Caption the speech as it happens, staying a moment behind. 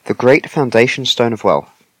The great foundation stone of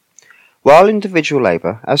wealth. While individual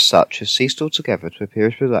labour, as such, has ceased altogether to appear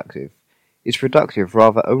as productive, it is productive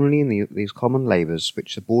rather only in these common labours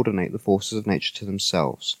which subordinate the forces of nature to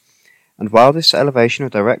themselves. And while this elevation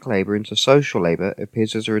of direct labour into social labour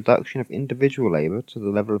appears as a reduction of individual labour to the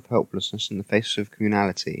level of helplessness in the face of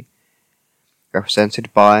communality,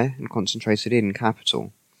 represented by and concentrated in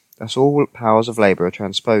capital, thus all powers of labour are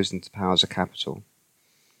transposed into powers of capital.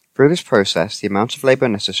 Through this process, the amount of labour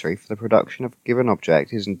necessary for the production of a given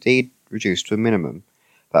object is indeed reduced to a minimum,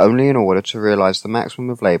 but only in order to realise the maximum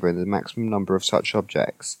of labour in the maximum number of such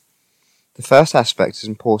objects. The first aspect is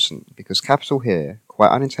important because capital here, quite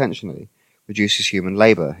unintentionally, reduces human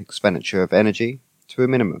labour, expenditure of energy, to a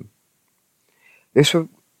minimum. This will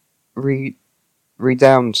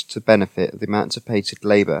redound to benefit of the emancipated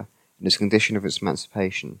labour and its condition of its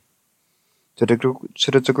emancipation. To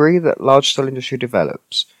the degree that large-scale industry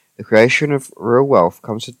develops, the creation of real wealth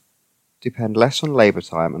comes to depend less on labour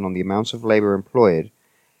time and on the amount of labour employed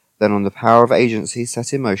than on the power of agency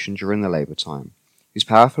set in motion during the labour time, whose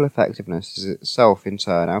powerful effectiveness is itself in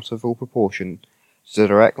turn out of all proportion to the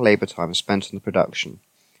direct labour time spent on the production,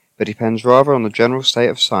 but depends rather on the general state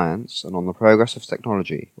of science and on the progress of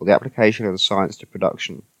technology, or the application of the science to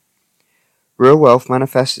production. Real wealth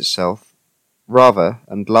manifests itself rather,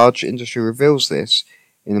 and large industry reveals this,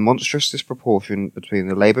 in the monstrous disproportion between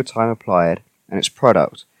the labour time applied and its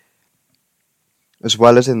product, as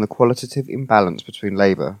well as in the qualitative imbalance between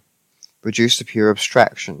labour, reduced to pure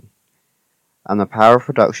abstraction, and the power of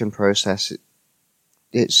production process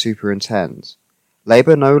it superintends.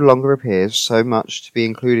 Labour no longer appears so much to be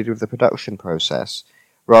included with the production process,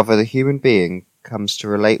 rather the human being comes to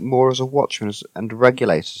relate more as a watchman and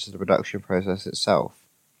regulator to the production process itself.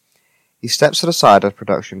 He steps to the side of the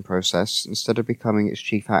production process instead of becoming its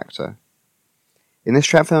chief actor. In this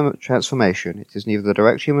transformation, it is neither the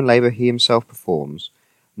direct human labour he himself performs,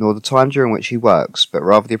 nor the time during which he works, but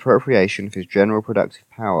rather the appropriation of his general productive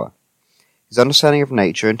power. His understanding of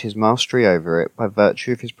nature and his mastery over it by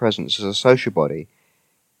virtue of his presence as a social body.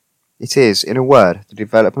 It is, in a word, the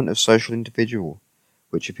development of social individual,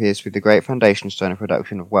 which appears to be the great foundation stone of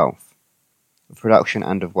production and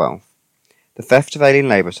of wealth. The theft of alien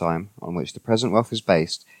labour time, on which the present wealth is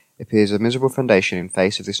based, appears a miserable foundation in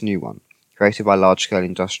face of this new one, created by large-scale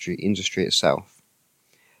industry itself.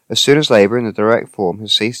 As soon as labour in the direct form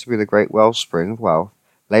has ceased to be the great wellspring of wealth,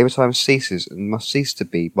 labour time ceases and must cease to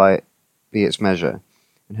be its measure,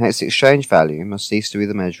 and hence exchange value must cease to be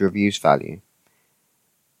the measure of use value.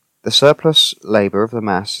 The surplus labour of the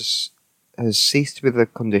mass has ceased to be the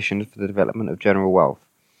condition for the development of general wealth,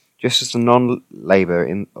 just as the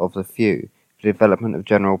non-labour of the few for the development of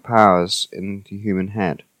general powers in the human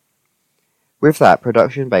head. With that,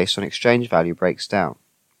 production based on exchange value breaks down.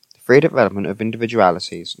 The free development of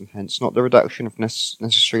individualities, and hence not the reduction of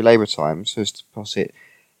necessary labour time so as to posit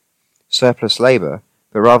surplus labour,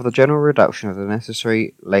 but rather the general reduction of the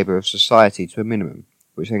necessary labour of society to a minimum,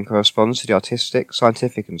 which then corresponds to the artistic,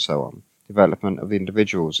 scientific, and so on, development of the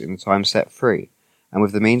individuals in the time set free, and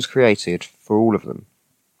with the means created for all of them.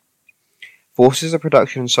 Forces of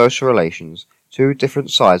production and social relations, two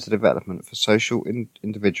different sides of development for social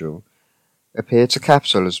individual, appear to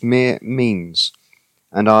capital as mere means,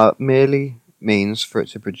 and are merely means for it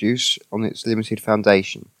to produce on its limited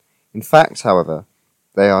foundation. In fact, however,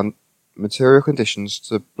 they are material conditions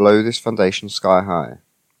to blow this foundation sky high.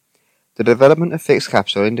 The development of fixed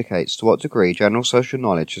capital indicates to what degree general social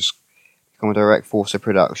knowledge has become a direct force of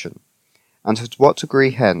production, and to what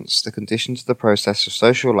degree hence the conditions of the process of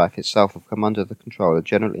social life itself have come under the control of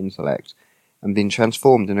general intellect and been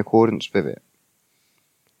transformed in accordance with it.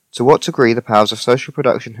 To what degree the powers of social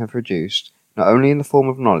production have reduced, not only in the form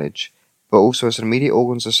of knowledge, but also as immediate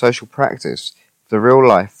organs of social practice, the real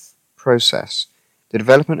life process. The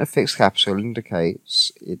development of fixed capital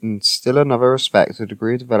indicates, in still another respect, the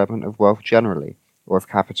degree of development of wealth generally, or of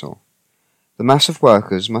capital. The mass of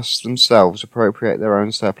workers must themselves appropriate their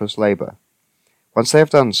own surplus labour. Once they have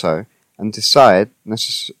done so, and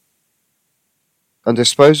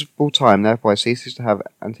disposable time thereby ceases to have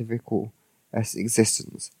antithetical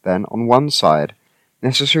existence, then, on one side,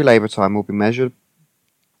 necessary labour time will be measured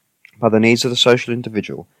by the needs of the social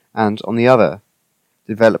individual, and, on the other,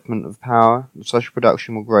 the development of power and social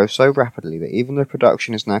production will grow so rapidly that even though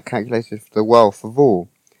production is now calculated for the wealth of all,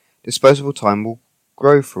 disposable time will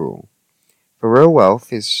grow for all. For real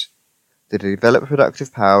wealth is the developed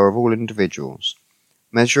productive power of all individuals.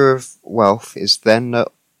 Measure of wealth is then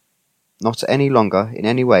not any longer in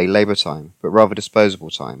any way labour time, but rather disposable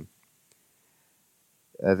time.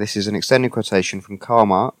 This is an extended quotation from Karl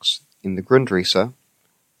Marx in the Grundrisse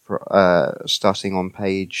starting on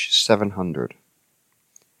page 700.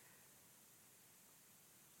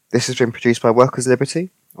 This has been produced by Workers' Liberty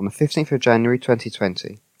on the 15th of January 2020.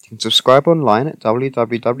 You can subscribe online at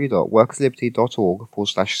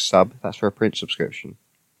www.workersliberty.org/sub, that's for a print subscription.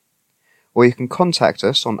 Or you can contact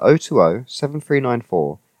us on 020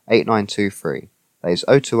 7394 8923. That is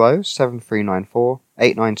 020 7394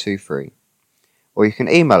 8923. Or you can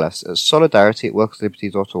email us at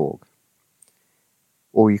solidarity@workersliberty.org.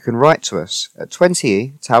 Or you can write to us at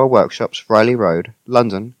 20E Tower Workshops, Riley Road,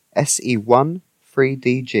 London, SE1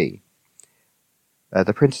 3DG.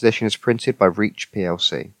 The print edition is printed by Reach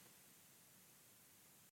plc.